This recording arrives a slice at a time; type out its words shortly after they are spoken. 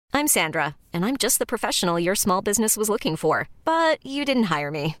I'm Sandra, and I'm just the professional your small business was looking for. But you didn't hire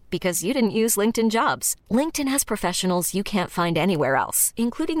me because you didn't use LinkedIn Jobs. LinkedIn has professionals you can't find anywhere else,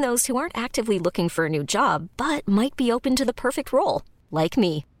 including those who aren't actively looking for a new job, but might be open to the perfect role, like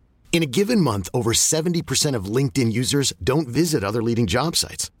me. In a given month, over 70% of LinkedIn users don't visit other leading job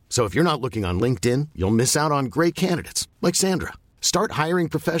sites. So if you're not looking on LinkedIn, you'll miss out on great candidates like Sandra. Start hiring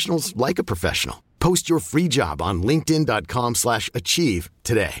professionals like a professional. Post your free job on linkedin.com/achieve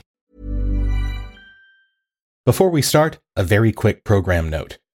today. Before we start, a very quick program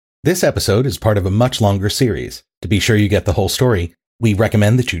note. This episode is part of a much longer series. To be sure you get the whole story, we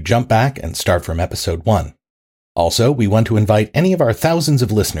recommend that you jump back and start from episode 1. Also, we want to invite any of our thousands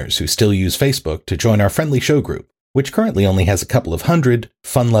of listeners who still use Facebook to join our friendly show group, which currently only has a couple of hundred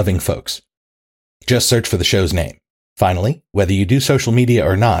fun-loving folks. Just search for the show's name. Finally, whether you do social media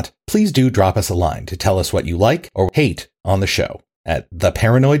or not, please do drop us a line to tell us what you like or hate on the show at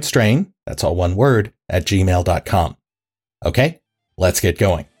theparanoidstrain, that's all one word, @gmail.com. Okay, let's get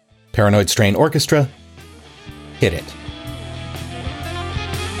going. Paranoid Strain Orchestra, hit it.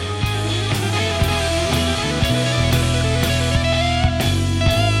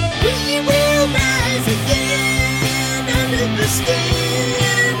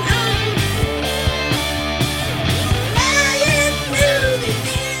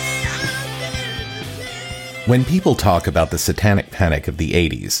 When people talk about the satanic panic of the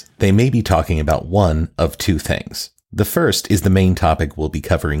 80s, they may be talking about one of two things. The first is the main topic we'll be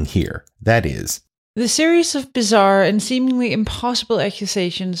covering here. That is, the series of bizarre and seemingly impossible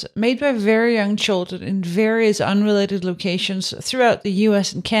accusations made by very young children in various unrelated locations throughout the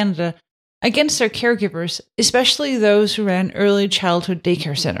US and Canada against their caregivers, especially those who ran early childhood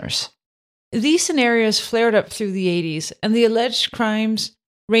daycare centers. These scenarios flared up through the 80s, and the alleged crimes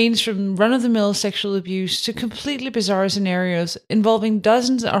ranged from run-of-the-mill sexual abuse to completely bizarre scenarios involving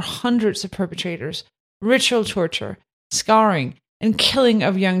dozens or hundreds of perpetrators, ritual torture, scarring, and killing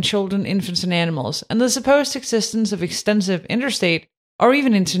of young children, infants, and animals, and the supposed existence of extensive interstate or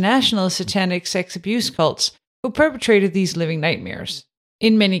even international satanic sex abuse cults who perpetrated these living nightmares.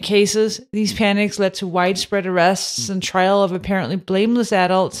 In many cases, these panics led to widespread arrests and trial of apparently blameless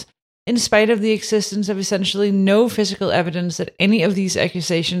adults, in spite of the existence of essentially no physical evidence that any of these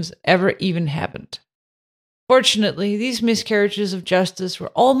accusations ever even happened. Fortunately, these miscarriages of justice were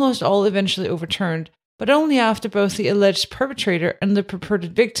almost all eventually overturned, but only after both the alleged perpetrator and the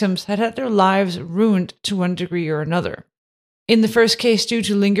purported victims had had their lives ruined to one degree or another. In the first case, due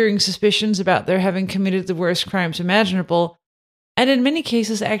to lingering suspicions about their having committed the worst crimes imaginable, and in many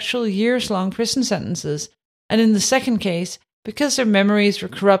cases actual years-long prison sentences, and in the second case, because their memories were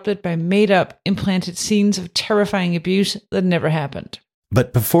corrupted by made-up, implanted scenes of terrifying abuse that never happened.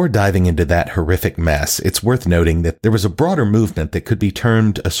 But before diving into that horrific mess, it's worth noting that there was a broader movement that could be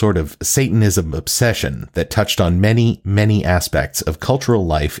termed a sort of Satanism obsession that touched on many, many aspects of cultural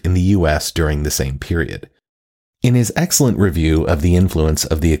life in the US during the same period. In his excellent review of the influence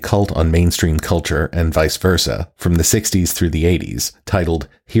of the occult on mainstream culture and vice versa from the 60s through the 80s, titled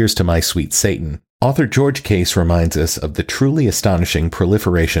Here's to My Sweet Satan, author George Case reminds us of the truly astonishing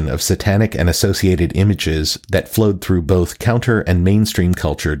proliferation of satanic and associated images that flowed through both counter and mainstream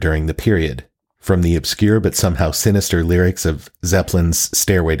culture during the period. From the obscure but somehow sinister lyrics of Zeppelin's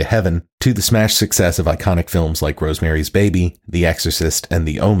Stairway to Heaven to the smash success of iconic films like Rosemary's Baby, The Exorcist, and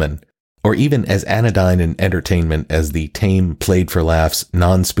The Omen, or even as anodyne an entertainment as the tame, played-for-laughs,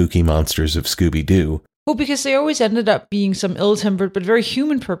 non-spooky monsters of Scooby-Doo. Well, because they always ended up being some ill-tempered but very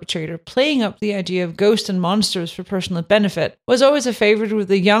human perpetrator playing up the idea of ghosts and monsters for personal benefit was always a favorite with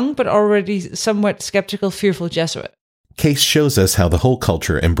the young but already somewhat skeptical, fearful Jesuit. Case shows us how the whole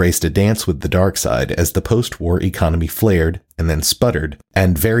culture embraced a dance with the dark side as the post-war economy flared and then sputtered,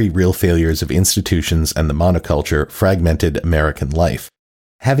 and very real failures of institutions and the monoculture fragmented American life.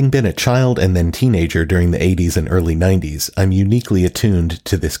 Having been a child and then teenager during the 80s and early 90s, I'm uniquely attuned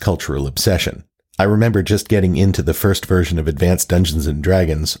to this cultural obsession. I remember just getting into the first version of Advanced Dungeons &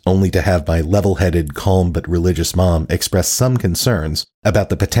 Dragons, only to have my level-headed, calm but religious mom express some concerns about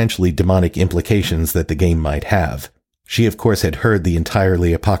the potentially demonic implications that the game might have. She, of course, had heard the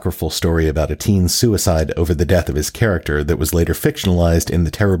entirely apocryphal story about a teen's suicide over the death of his character that was later fictionalized in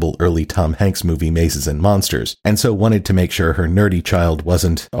the terrible early Tom Hanks movie Mazes and Monsters, and so wanted to make sure her nerdy child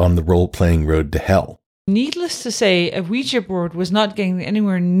wasn't on the role-playing road to hell. Needless to say, a Ouija board was not getting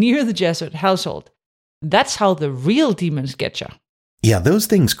anywhere near the Jesuit household. That's how the real demons get you. Yeah, those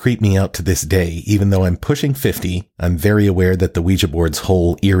things creep me out to this day. Even though I'm pushing 50, I'm very aware that the Ouija board's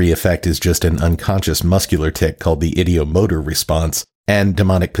whole eerie effect is just an unconscious muscular tic called the idiomotor response, and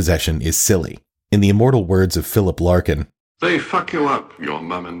demonic possession is silly. In the immortal words of Philip Larkin, They fuck you up, your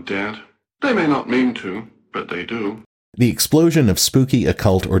mum and dad. They may not mean to, but they do. The explosion of spooky,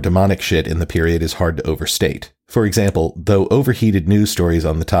 occult, or demonic shit in the period is hard to overstate. For example, though overheated news stories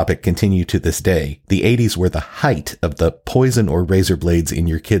on the topic continue to this day, the 80s were the height of the poison or razor blades in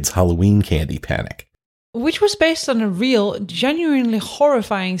your kid's Halloween candy panic. Which was based on a real, genuinely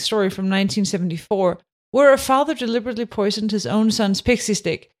horrifying story from 1974, where a father deliberately poisoned his own son's pixie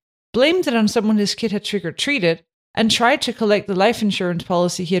stick, blamed it on someone his kid had trick-or-treated, and tried to collect the life insurance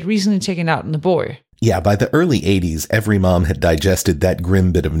policy he had recently taken out on the boy. Yeah, by the early 80s, every mom had digested that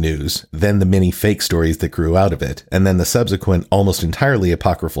grim bit of news, then the many fake stories that grew out of it, and then the subsequent, almost entirely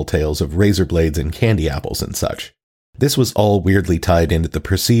apocryphal tales of razor blades and candy apples and such. This was all weirdly tied into the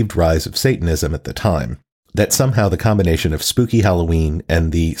perceived rise of Satanism at the time. That somehow the combination of spooky Halloween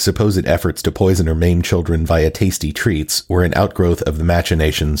and the supposed efforts to poison or maim children via tasty treats were an outgrowth of the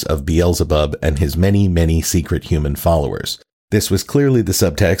machinations of Beelzebub and his many, many secret human followers. This was clearly the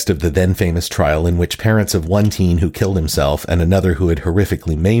subtext of the then famous trial in which parents of one teen who killed himself and another who had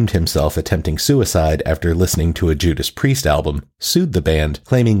horrifically maimed himself attempting suicide after listening to a Judas Priest album sued the band,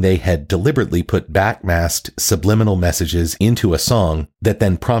 claiming they had deliberately put backmasked subliminal messages into a song that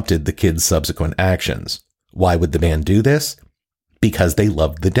then prompted the kids' subsequent actions. Why would the band do this? Because they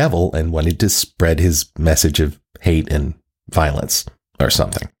loved the devil and wanted to spread his message of hate and violence or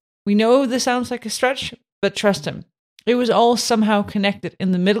something. We know this sounds like a stretch, but trust him. It was all somehow connected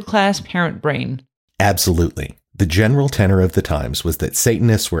in the middle-class parent brain. Absolutely. The general tenor of the times was that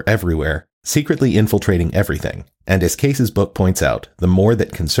Satanists were everywhere, secretly infiltrating everything. And as Case's book points out, the more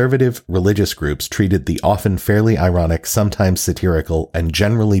that conservative religious groups treated the often fairly ironic, sometimes satirical, and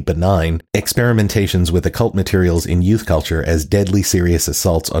generally benign experimentations with occult materials in youth culture as deadly serious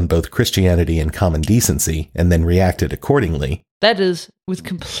assaults on both Christianity and common decency, and then reacted accordingly. That is, with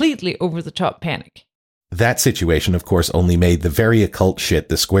completely over-the-top panic. That situation, of course, only made the very occult shit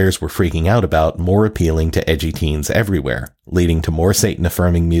the squares were freaking out about more appealing to edgy teens everywhere, leading to more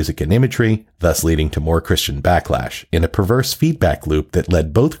Satan-affirming music and imagery, thus leading to more Christian backlash, in a perverse feedback loop that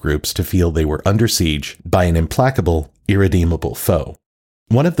led both groups to feel they were under siege by an implacable, irredeemable foe.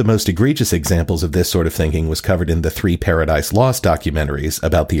 One of the most egregious examples of this sort of thinking was covered in the 3 Paradise Lost documentaries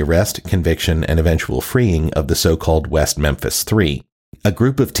about the arrest, conviction, and eventual freeing of the so-called West Memphis Three, a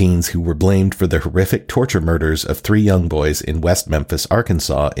group of teens who were blamed for the horrific torture murders of 3 young boys in West Memphis,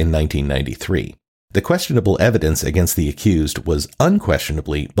 Arkansas in 1993. The questionable evidence against the accused was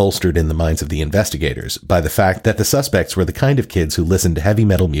unquestionably bolstered in the minds of the investigators by the fact that the suspects were the kind of kids who listened to heavy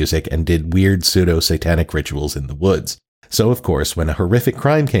metal music and did weird pseudo-satanic rituals in the woods. So, of course, when a horrific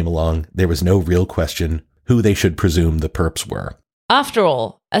crime came along, there was no real question who they should presume the perps were. After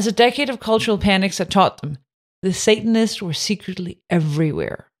all, as a decade of cultural panics had taught them, the Satanists were secretly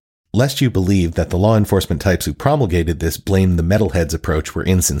everywhere. Lest you believe that the law enforcement types who promulgated this blame the metalheads approach were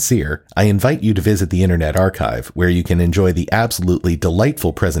insincere, I invite you to visit the Internet Archive, where you can enjoy the absolutely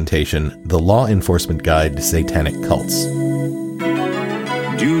delightful presentation, The Law Enforcement Guide to Satanic Cults.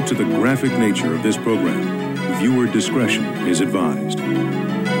 Due to the graphic nature of this program, viewer discretion is advised.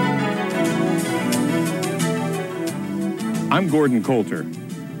 I'm Gordon Coulter.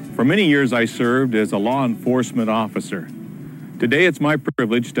 For many years, I served as a law enforcement officer. Today, it's my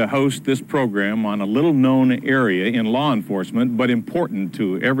privilege to host this program on a little-known area in law enforcement, but important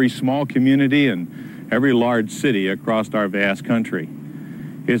to every small community and every large city across our vast country.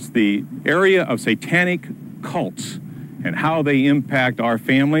 It's the area of satanic cults and how they impact our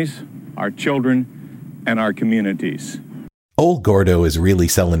families, our children, and our communities. Old Gordo is really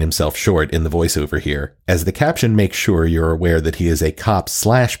selling himself short in the voiceover here, as the caption makes sure you're aware that he is a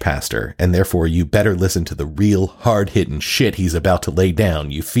cop/pastor, and therefore you better listen to the real hard-hitting shit he's about to lay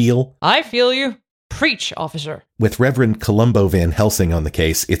down, you feel? I feel you. Preach, officer. With Reverend Columbo Van Helsing on the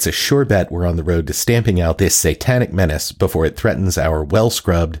case, it's a sure bet we're on the road to stamping out this satanic menace before it threatens our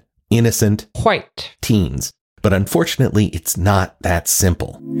well-scrubbed, innocent, white teens. But unfortunately, it's not that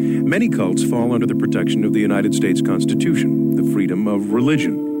simple. Many cults fall under the protection of the United States Constitution, the freedom of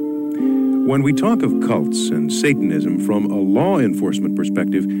religion. When we talk of cults and Satanism from a law enforcement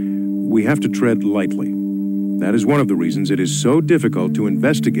perspective, we have to tread lightly. That is one of the reasons it is so difficult to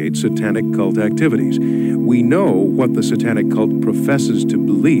investigate satanic cult activities. We know what the satanic cult professes to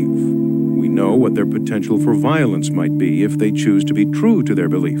believe. We know what their potential for violence might be if they choose to be true to their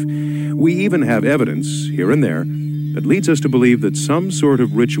belief. We even have evidence, here and there, that leads us to believe that some sort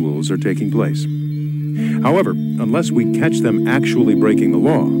of rituals are taking place. However, unless we catch them actually breaking the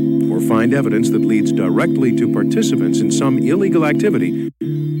law, or find evidence that leads directly to participants in some illegal activity,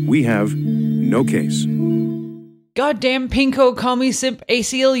 we have no case. Goddamn pinko commie simp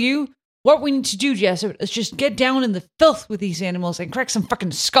ACLU. What we need to do, Jesuit, is just get down in the filth with these animals and crack some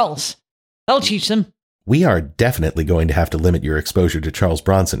fucking skulls. That'll teach them. We are definitely going to have to limit your exposure to Charles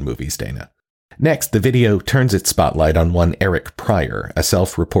Bronson movies, Dana. Next, the video turns its spotlight on one Eric Pryor, a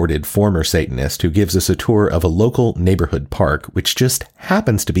self-reported former Satanist who gives us a tour of a local neighborhood park, which just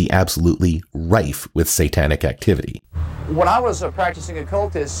happens to be absolutely rife with satanic activity. When I was practicing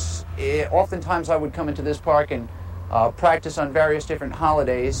occultist, oftentimes I would come into this park and practice on various different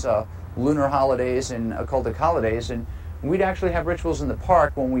holidays, lunar holidays and occultic holidays, and we'd actually have rituals in the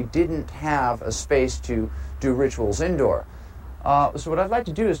park when we didn't have a space to do rituals indoor. So what I'd like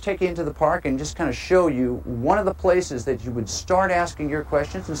to do is take you into the park and just kind of show you one of the places that you would start asking your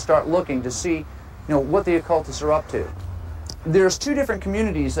questions and start looking to see, what the occultists are up to. There's two different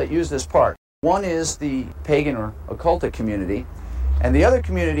communities that use this park. One is the pagan or occultic community, and the other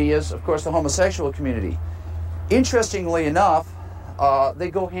community is, of course, the homosexual community. Interestingly enough, they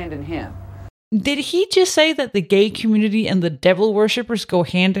go hand in hand. Did he just say that the gay community and the devil worshippers go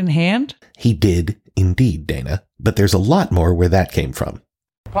hand in hand? He did indeed, Dana, but there's a lot more where that came from.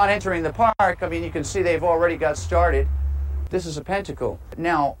 Upon entering the park, you can see they've already got started. This is a pentacle.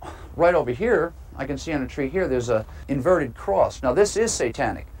 Now, right over here, I can see on a tree here, there's a inverted cross. Now, this is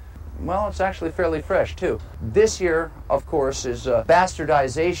satanic. Well, it's actually fairly fresh, too. This here, of course, is a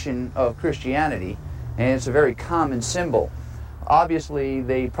bastardization of Christianity, and it's a very common symbol. Obviously,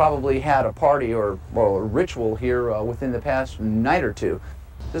 they probably had a party or a ritual here within the past night or two.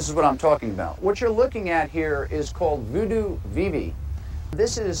 This is what I'm talking about. What you're looking at here is called voodoo vivi.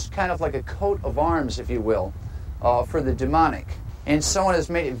 This is kind of like a coat of arms, if you will, for the demonic. And someone has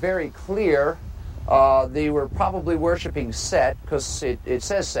made it very clear they were probably worshiping Set, because it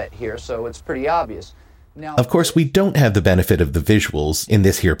says Set here, so it's pretty obvious. Now, of course, we don't have the benefit of the visuals in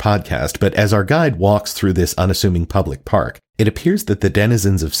this here podcast, but as our guide walks through this unassuming public park, it appears that the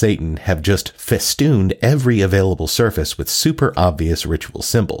denizens of Satan have just festooned every available surface with super obvious ritual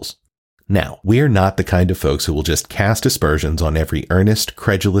symbols. Now, we're not the kind of folks who will just cast aspersions on every earnest,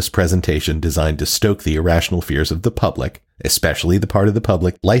 credulous presentation designed to stoke the irrational fears of the public, especially the part of the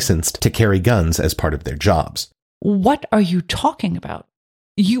public licensed to carry guns as part of their jobs. What are you talking about?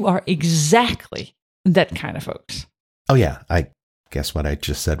 You are exactly that kind of folks. Oh yeah, I guess what I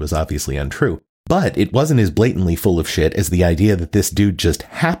just said was obviously untrue. But it wasn't as blatantly full of shit as the idea that this dude just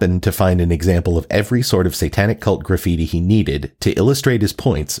happened to find an example of every sort of satanic cult graffiti he needed to illustrate his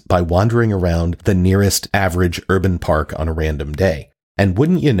points by wandering around the nearest average urban park on a random day. And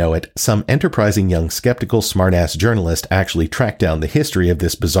wouldn't you know it, some enterprising young skeptical smartass journalist actually tracked down the history of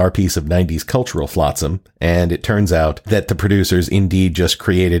this bizarre piece of 90s cultural flotsam, and it turns out that the producers indeed just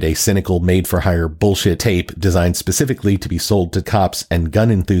created a cynical made-for-hire bullshit tape designed specifically to be sold to cops and gun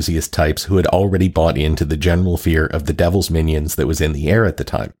enthusiast types who had already bought into the general fear of the devil's minions that was in the air at the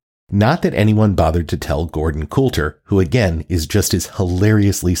time. Not that anyone bothered to tell Gordon Coulter, who again is just as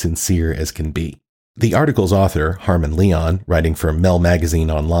hilariously sincere as can be. The article's author, Harmon Leon, writing for Mel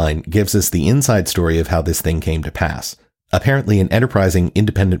Magazine Online, gives us the inside story of how this thing came to pass. Apparently, an enterprising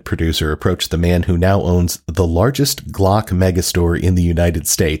independent producer approached the man who now owns the largest Glock megastore in the United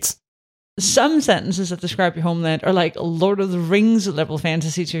States. Some sentences that describe your homeland are like Lord of the Rings level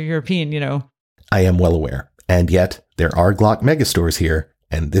fantasy to European, I am well aware. And yet, there are Glock megastores here,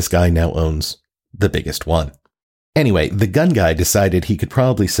 and this guy now owns the biggest one. Anyway, the gun guy decided he could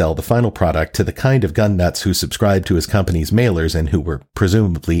probably sell the final product to the kind of gun nuts who subscribed to his company's mailers and who were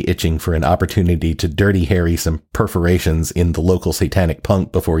presumably itching for an opportunity to Dirty Harry some perforations in the local satanic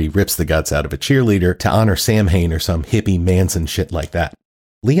punk before he rips the guts out of a cheerleader to honor Sam Hain or some hippie Manson shit like that.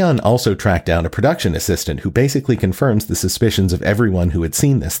 Leon also tracked down a production assistant who basically confirms the suspicions of everyone who had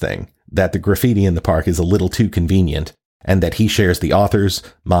seen this thing, that the graffiti in the park is a little too convenient, and that he shares the author's,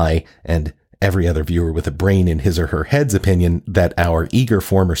 my, and every other viewer with a brain in his or her head's opinion that our eager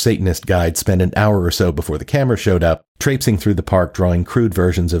former Satanist guide spent an hour or so before the camera showed up, traipsing through the park drawing crude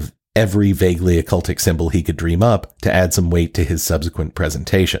versions of every vaguely occultic symbol he could dream up to add some weight to his subsequent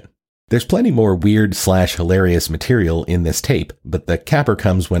presentation. There's plenty more weird/hilarious material in this tape, but the capper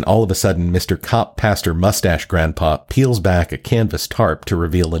comes when all of a sudden Mr. Cop Pastor Mustache Grandpa peels back a canvas tarp to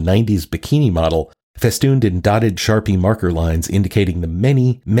reveal a 90s bikini model festooned in dotted Sharpie marker lines indicating the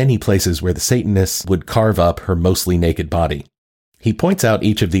many, many places where the Satanists would carve up her mostly naked body. He points out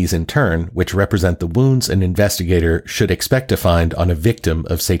each of these in turn, which represent the wounds an investigator should expect to find on a victim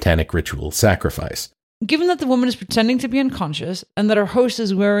of satanic ritual sacrifice. Given that the woman is pretending to be unconscious and that our host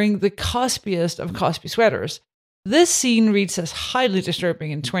is wearing the cospiest of cospy sweaters, this scene reads as highly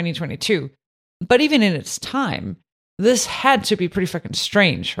disturbing in 2022. But even in its time, this had to be pretty fucking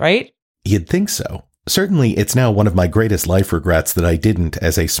strange, right? You'd think so. Certainly, it's now one of my greatest life regrets that I didn't,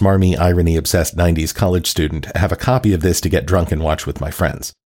 as a smarmy, irony-obsessed 90s college student, have a copy of this to get drunk and watch with my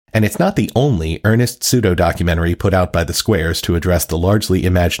friends. And it's not the only earnest pseudo-documentary put out by the Squares to address the largely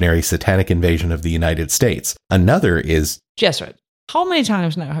imaginary satanic invasion of the United States. Another is... Jesrit, how many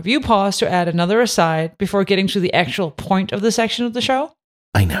times now have you paused to add another aside before getting to the actual point of the section of the show?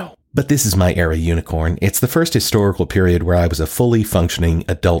 I know. But this is my era, Unicorn. It's the first historical period where I was a fully functioning,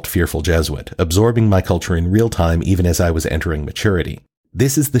 adult, fearful Jesuit, absorbing my culture in real time even as I was entering maturity.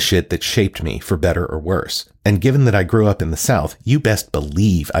 This is the shit that shaped me, for better or worse. And given that I grew up in the South, you best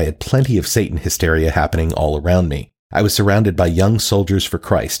believe I had plenty of Satan hysteria happening all around me. I was surrounded by young soldiers for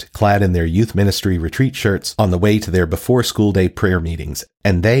Christ, clad in their youth ministry retreat shirts, on the way to their before-school day prayer meetings,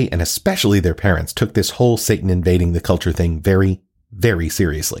 and they, and especially their parents, took this whole Satan invading the culture thing very, very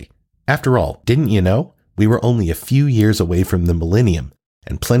seriously. After all, didn't you know? We were only a few years away from the millennium,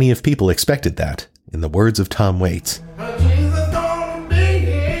 and plenty of people expected that, in the words of Tom Waits.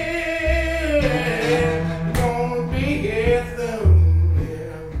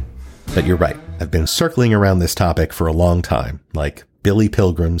 But you're right, I've been circling around this topic for a long time, like Billy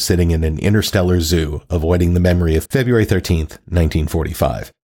Pilgrim sitting in an interstellar zoo, avoiding the memory of February 13th,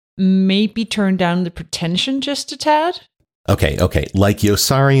 1945. Maybe turn down the pretension just a tad? Okay, like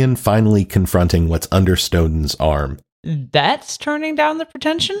Yossarian finally confronting what's under Snowden's arm. That's turning down the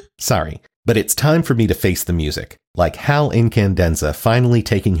pretension? Sorry, but it's time for me to face the music. Like Hal Incandenza finally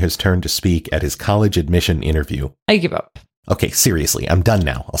taking his turn to speak at his college admission interview. I give up. Okay, seriously, I'm done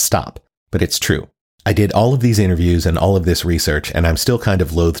now. I'll stop. But it's true. I did all of these interviews and all of this research, and I'm still kind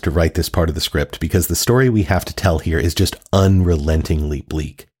of loath to write this part of the script because the story we have to tell here is just unrelentingly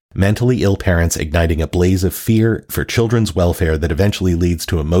bleak. Mentally ill parents igniting a blaze of fear for children's welfare that eventually leads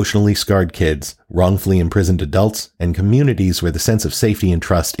to emotionally scarred kids, wrongfully imprisoned adults, and communities where the sense of safety and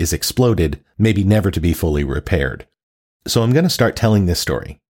trust is exploded, maybe never to be fully repaired. So I'm going to start telling this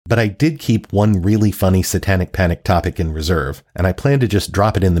story. But I did keep one really funny satanic panic topic in reserve, and I plan to just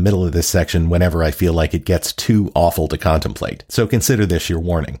drop it in the middle of this section whenever I feel like it gets too awful to contemplate. So consider this your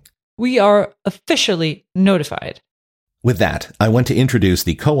warning. We are officially notified. With that, I want to introduce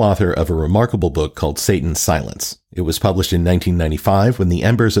the co-author of a remarkable book called Satan's Silence. It was published in 1995 when the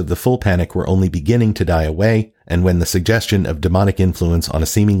embers of the full panic were only beginning to die away, and when the suggestion of demonic influence on a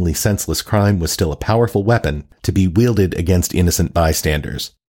seemingly senseless crime was still a powerful weapon to be wielded against innocent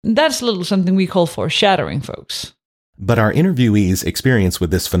bystanders. That's a little something we call foreshadowing, folks. But our interviewee's experience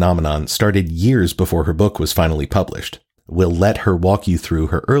with this phenomenon started years before her book was finally published. We'll let her walk you through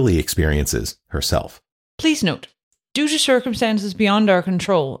her early experiences herself. Please note, due to circumstances beyond our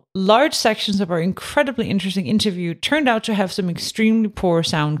control, large sections of our incredibly interesting interview turned out to have some extremely poor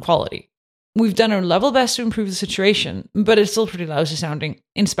sound quality. We've done our level best to improve the situation, but it's still pretty lousy sounding,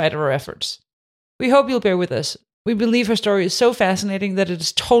 in spite of our efforts. We hope you'll bear with us. We believe her story is so fascinating that it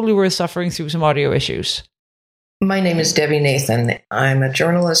is totally worth suffering through some audio issues. My name is Debbie Nathan. I'm a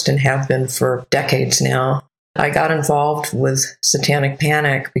journalist and have been for decades now. I got involved with Satanic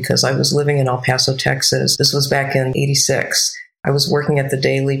Panic because I was living in El Paso, Texas. This was back in '86. I was working at the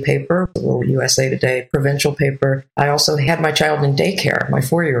daily paper, the little USA Today provincial paper. I also had my child in daycare, my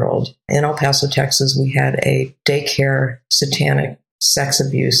 4-year-old. In El Paso, Texas, we had a daycare satanic sex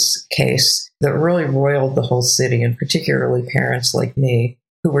abuse case that really roiled the whole city, and particularly parents like me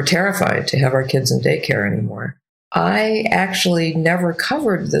who were terrified to have our kids in daycare anymore. I actually never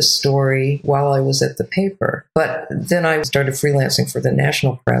covered this story while I was at the paper, but then I started freelancing for the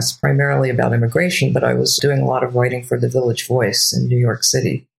national press, primarily about immigration, but I was doing a lot of writing for the Village Voice in New York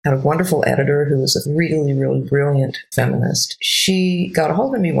City. I had a wonderful editor who was a really, really brilliant feminist. She got a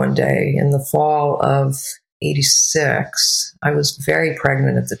hold of me one day in the fall of '86. I was very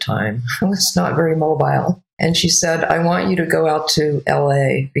pregnant at the time. I was not very mobile. And she said, I want you to go out to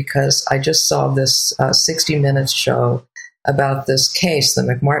LA because I just saw this 60 Minutes show about this case, the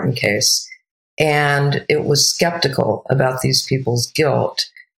McMartin case, and it was skeptical about these people's guilt.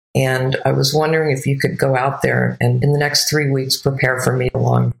 And I was wondering if you could go out there and in the next 3 weeks prepare for me a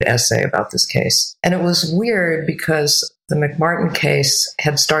long essay about this case. And it was weird because the McMartin case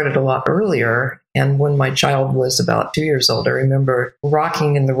had started a lot earlier. And when my child was about 2 years old, I remember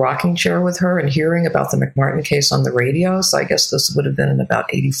rocking in the rocking chair with her and hearing about the McMartin case on the radio. So I guess this would have been in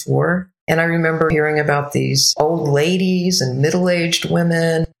about '84. And I remember hearing about these old ladies and middle-aged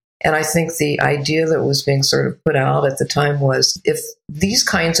women. And I think the idea that was being sort of put out at the time was, if these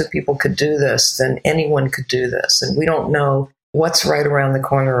kinds of people could do this, then anyone could do this. And we don't know what's right around the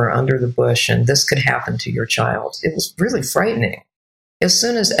corner or under the bush, and this could happen to your child. It was really frightening. As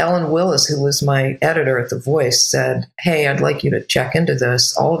soon as Ellen Willis, who was my editor at The Voice, said, hey, I'd like you to check into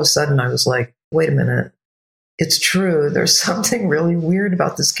this, all of a sudden I was like, wait a minute. It's true. There's something really weird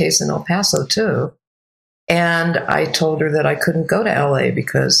about this case in El Paso, too. And I told her that I couldn't go to LA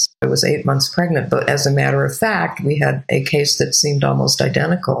because I was 8 months pregnant. But as a matter of fact, we had a case that seemed almost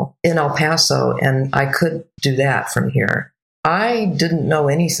identical in El Paso, and I could do that from here. I didn't know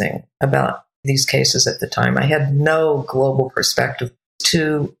anything about these cases at the time. I had no global perspective.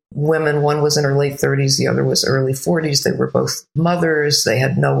 Two women, one was in her late 30s, the other was early 40s. They were both mothers. They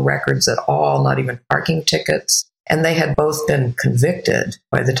had no records at all, not even parking tickets. And they had both been convicted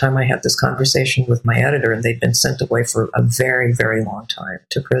by the time I had this conversation with my editor, and they'd been sent away for a very, very long time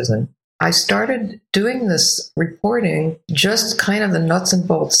to prison. I started doing this reporting, just kind of the nuts and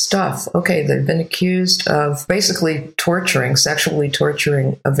bolts stuff. Okay, they've been accused of basically sexually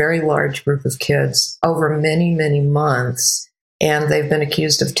torturing a very large group of kids over many, many months. And they've been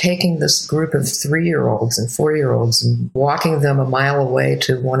accused of taking this group of 3-year-olds and 4-year-olds and walking them a mile away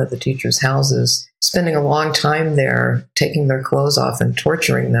to one of the teachers' houses, spending a long time there, taking their clothes off and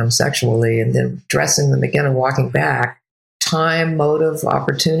torturing them sexually, and then dressing them again and walking back. Time, motive,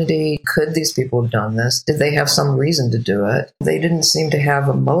 opportunity. Could these people have done this? Did they have some reason to do it? They didn't seem to have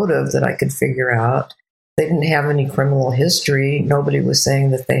a motive that I could figure out. They didn't have any criminal history. Nobody was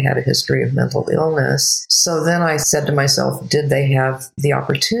saying that they had a history of mental illness. So then I said to myself, did they have the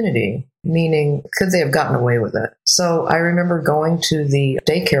opportunity? Meaning, could they have gotten away with it? So I remember going to the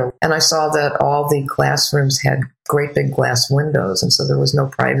daycare, and I saw that all the classrooms had great big glass windows, and so there was no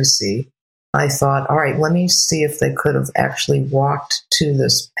privacy. I thought, all right, let me see if they could have actually walked to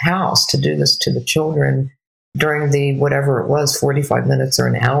this house to do this to the children during the, whatever it was, 45 minutes or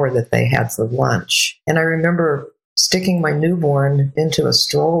an hour that they had for lunch. And I remember sticking my newborn into a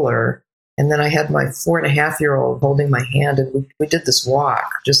stroller, and then I had my 4.5-year-old holding my hand, and we did this walk,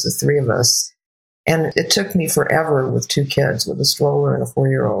 just the three of us. And it took me forever with 2 kids, with a stroller and a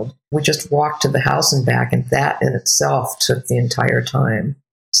 4-year-old. We just walked to the house and back, and that in itself took the entire time.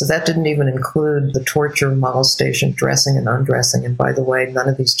 So that didn't even include the torture, molestation, dressing and undressing. And by the way, none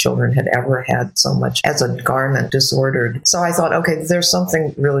of these children had ever had so much as a garment disordered. So I thought, okay, there's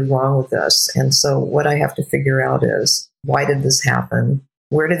something really wrong with this. And so what I have to figure out is, why did this happen?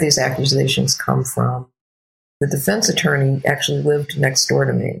 Where did these accusations come from? The defense attorney actually lived next door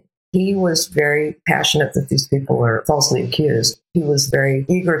to me. He was very passionate that these people are falsely accused. He was very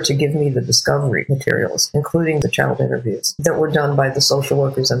eager to give me the discovery materials, including the child interviews that were done by the social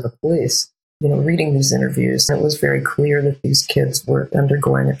workers and the police. Reading these interviews, it was very clear that these kids were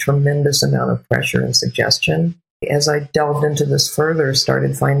undergoing a tremendous amount of pressure and suggestion. As I delved into this further,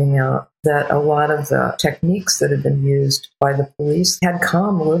 started finding out that a lot of the techniques that had been used by the police had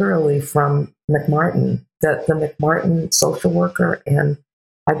come literally from McMartin, that the McMartin social worker and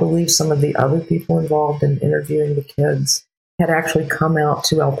I believe some of the other people involved in interviewing the kids had actually come out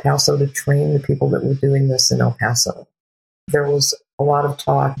to El Paso to train the people that were doing this in El Paso. There was a lot of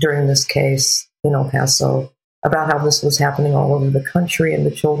talk during this case in El Paso about how this was happening all over the country, and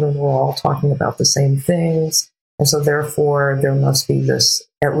the children were all talking about the same things. And so therefore, there must be this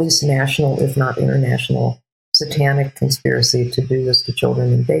at least national, if not international, satanic conspiracy to do this to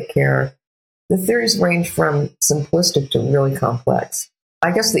children in daycare. The theories range from simplistic to really complex. I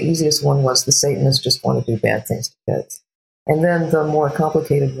guess the easiest one was the Satanists just want to do bad things to kids. And then the more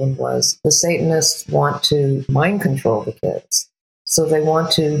complicated one was the Satanists want to mind control the kids. So they want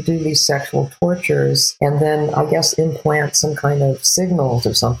to do these sexual tortures and then, I guess, implant some kind of signals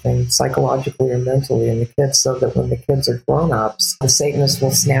or something psychologically or mentally in the kids so that when the kids are grown-ups, the Satanists will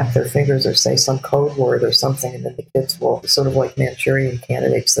snap their fingers or say some code word or something, and then the kids will, sort of like Manchurian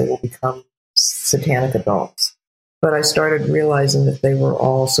candidates, they will become satanic adults. But I started realizing that they were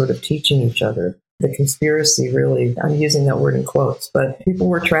all sort of teaching each other. The conspiracy really, I'm using that word in quotes, but people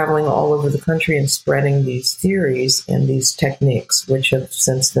were traveling all over the country and spreading these theories and these techniques, which have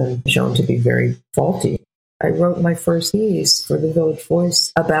since been shown to be very faulty. I wrote my first piece for the Village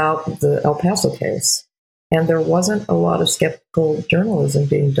Voice about the El Paso case, and there wasn't a lot of skeptical journalism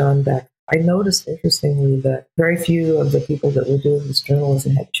being done back. I noticed, interestingly, that very few of the people that were doing this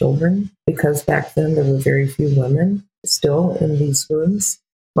journalism had children, because back then there were very few women still in these rooms.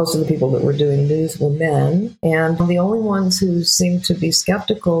 Most of the people that were doing news were men, and the only ones who seemed to be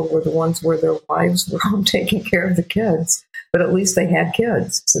skeptical were the ones where their wives were home taking care of the kids, but at least they had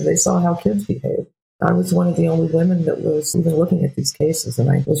kids, so they saw how kids behaved. I was one of the only women that was even looking at these cases,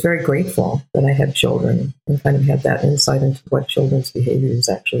 and I was very grateful that I had children and kind of had that insight into what children's behavior is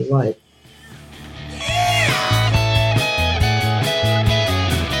actually like.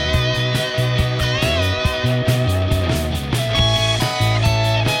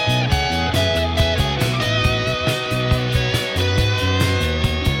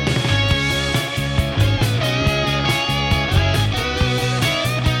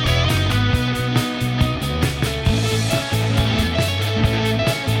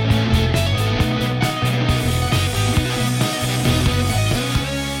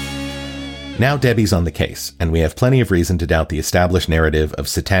 Now Debbie's on the case, and we have plenty of reason to doubt the established narrative of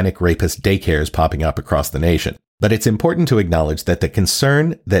satanic rapist daycares popping up across the nation. But it's important to acknowledge that the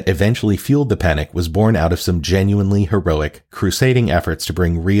concern that eventually fueled the panic was born out of some genuinely heroic, crusading efforts to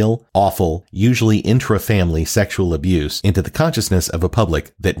bring real, awful, usually intra-family sexual abuse into the consciousness of a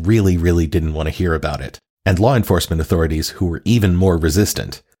public that really, really didn't want to hear about it, and law enforcement authorities who were even more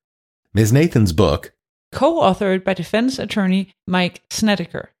resistant. Ms. Nathan's book, co-authored by defense attorney Mike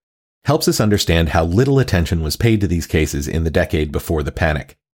Snedeker, helps us understand how little attention was paid to these cases in the decade before the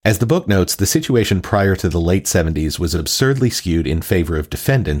panic. As the book notes, the situation prior to the late 70s was absurdly skewed in favor of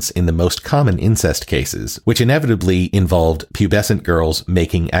defendants in the most common incest cases, which inevitably involved pubescent girls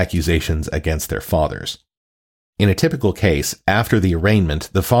making accusations against their fathers. In a typical case, after the arraignment,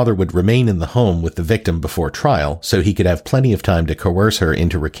 the father would remain in the home with the victim before trial, so he could have plenty of time to coerce her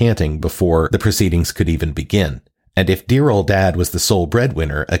into recanting before the proceedings could even begin. And if dear old dad was the sole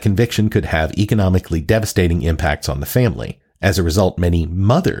breadwinner, a conviction could have economically devastating impacts on the family. As a result, many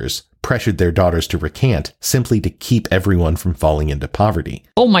mothers pressured their daughters to recant simply to keep everyone from falling into poverty.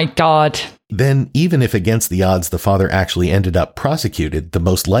 Oh my God. Then, even if against the odds the father actually ended up prosecuted, the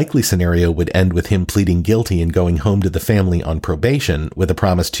most likely scenario would end with him pleading guilty and going home to the family on probation with a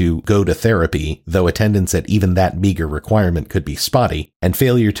promise to go to therapy, though attendance at even that meager requirement could be spotty, and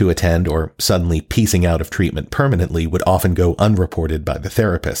failure to attend or suddenly piecing out of treatment permanently would often go unreported by the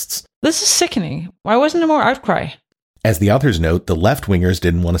therapists. This is sickening. Why wasn't there more outcry? As the authors note, the left-wingers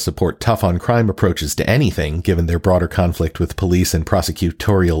didn't want to support tough-on-crime approaches to anything, given their broader conflict with police and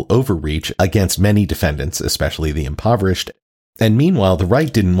prosecutorial overreach against many defendants, especially the impoverished. And meanwhile, the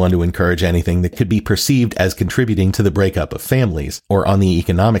right didn't want to encourage anything that could be perceived as contributing to the breakup of families, or on the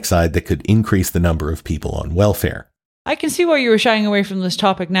economic side that could increase the number of people on welfare. I can see why you were shying away from this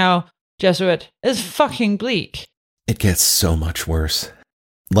topic now, Jesuit. It's fucking bleak. It gets so much worse.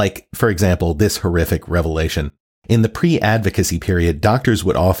 Like, for example, this horrific revelation. In the pre-advocacy period, doctors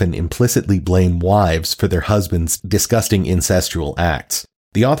would often implicitly blame wives for their husbands' disgusting incestual acts.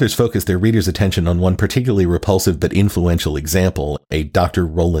 The authors focused their readers' attention on one particularly repulsive but influential example, a Dr.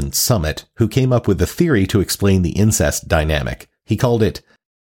 Roland Summit, who came up with a theory to explain the incest dynamic. He called it,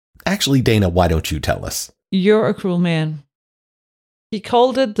 actually, Dana, why don't you tell us? You're a cruel man. He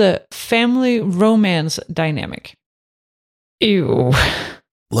called it the family romance dynamic. Ew.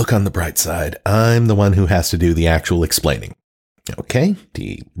 Look on the bright side. I'm the one who has to do the actual explaining. Okay,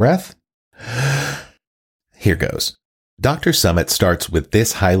 deep breath. Here goes. Dr. Summit starts with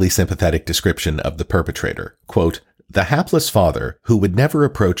this highly sympathetic description of the perpetrator. Quote, the hapless father, who would never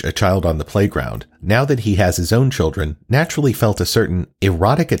approach a child on the playground, now that he has his own children, naturally felt a certain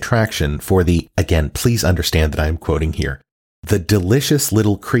erotic attraction for the, again, please understand that I am quoting here, the delicious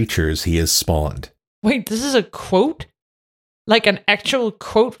little creatures he has spawned. Wait, this is a quote? Like an actual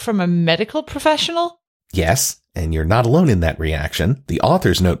quote from a medical professional? Yes, and you're not alone in that reaction. The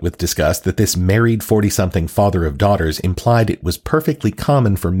authors note with disgust that this married 40-something father of daughters implied it was perfectly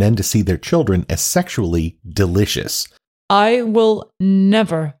common for men to see their children as sexually delicious. I will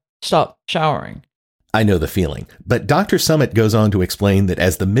never stop showering. I know the feeling, but Dr. Summit goes on to explain that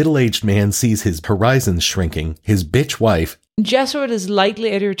as the middle-aged man sees his horizons shrinking, his bitch wife... Jesuit is lightly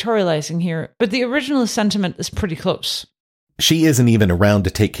editorializing here, but the original sentiment is pretty close. She isn't even around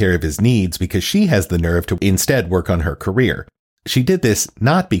to take care of his needs because she has the nerve to instead work on her career. She did this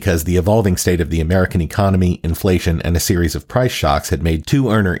not because the evolving state of the American economy, inflation, and a series of price shocks had made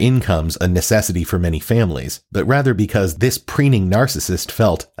two-earner incomes a necessity for many families, but rather because this preening narcissist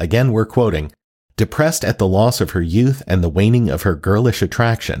felt, again we're quoting, depressed at the loss of her youth and the waning of her girlish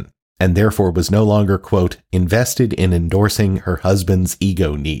attraction, and therefore was no longer, quote, invested in endorsing her husband's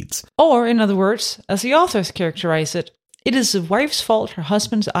ego needs. Or, in other words, as the authors characterize it, it is the wife's fault her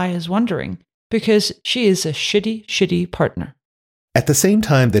husband's eye is wandering, because she is a shitty partner. At the same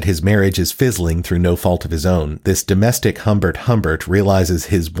time that his marriage is fizzling through no fault of his own, this domestic Humbert realizes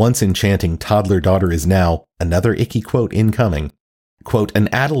his once enchanting toddler daughter is now, another icky quote incoming, quote, an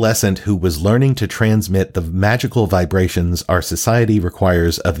adolescent who was learning to transmit the magical vibrations our society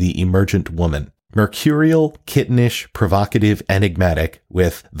requires of the emergent woman. Mercurial, kittenish, provocative, enigmatic,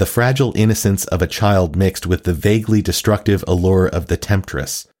 with the fragile innocence of a child mixed with the vaguely destructive allure of the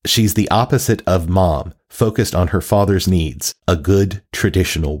temptress. She's the opposite of mom, focused on her father's needs, a good,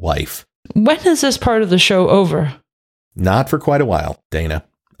 traditional wife. When is this part of the show over? Not for quite a while, Dana.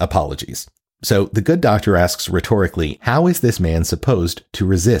 Apologies. So the good doctor asks rhetorically, how is this man supposed to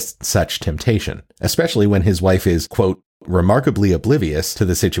resist such temptation, especially when his wife is, quote, remarkably oblivious to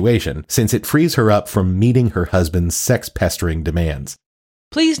the situation, since it frees her up from meeting her husband's sex-pestering demands.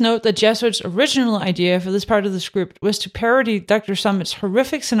 Please note that Jesuit's original idea for this part of the script was to parody Dr. Summit's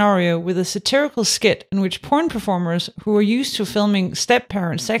horrific scenario with a satirical skit in which porn performers who are used to filming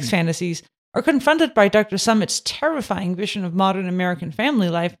step-parent sex fantasies are confronted by Dr. Summit's terrifying vision of modern American family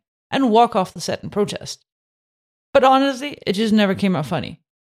life and walk off the set in protest. But honestly, it just never came out funny.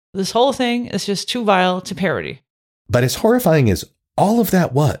 This whole thing is just too vile to parody. But as horrifying as all of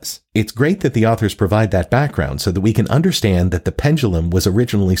that was, it's great that the authors provide that background so that we can understand that the pendulum was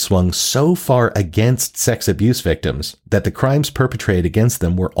originally swung so far against sex abuse victims that the crimes perpetrated against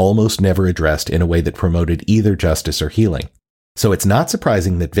them were almost never addressed in a way that promoted either justice or healing. So it's not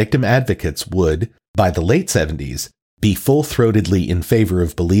surprising that victim advocates would, by the late 70s, be full-throatedly in favor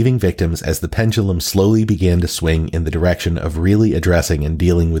of believing victims as the pendulum slowly began to swing in the direction of really addressing and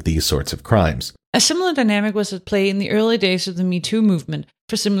dealing with these sorts of crimes. A similar dynamic was at play in the early days of the Me Too movement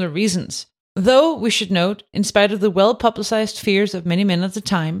for similar reasons. Though, we should note, in spite of the well-publicized fears of many men at the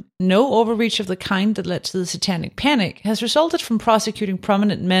time, no overreach of the kind that led to the Satanic Panic has resulted from prosecuting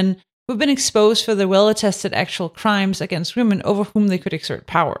prominent men who have been exposed for their well-attested actual crimes against women over whom they could exert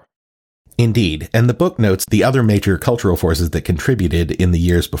power. Indeed, and the book notes the other major cultural forces that contributed in the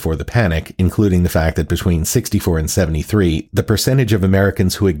years before the panic, including the fact that between 64 and 73, the percentage of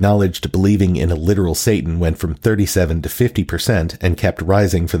Americans who acknowledged believing in a literal Satan went from 37 to 50% and kept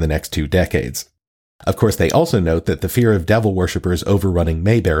rising for the next 2 decades. Of course, they also note that the fear of devil worshippers overrunning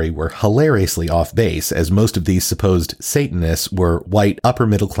Mayberry were hilariously off base, as most of these supposed Satanists were white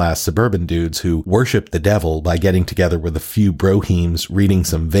upper-middle-class suburban dudes who worshipped the devil by getting together with a few brohemes, reading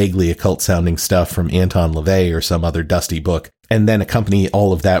some vaguely occult-sounding stuff from Anton LaVey or some other dusty book, and then accompany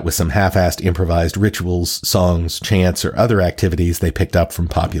all of that with some half-assed improvised rituals, songs, chants, or other activities they picked up from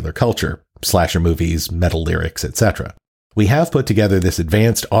popular culture, slasher movies, metal lyrics, etc. We have put together this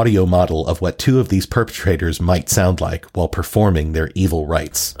advanced audio model of what 2 of these perpetrators might sound like while performing their evil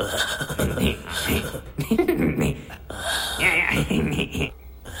rites.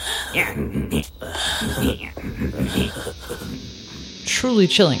 Truly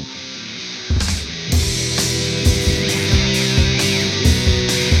chilling.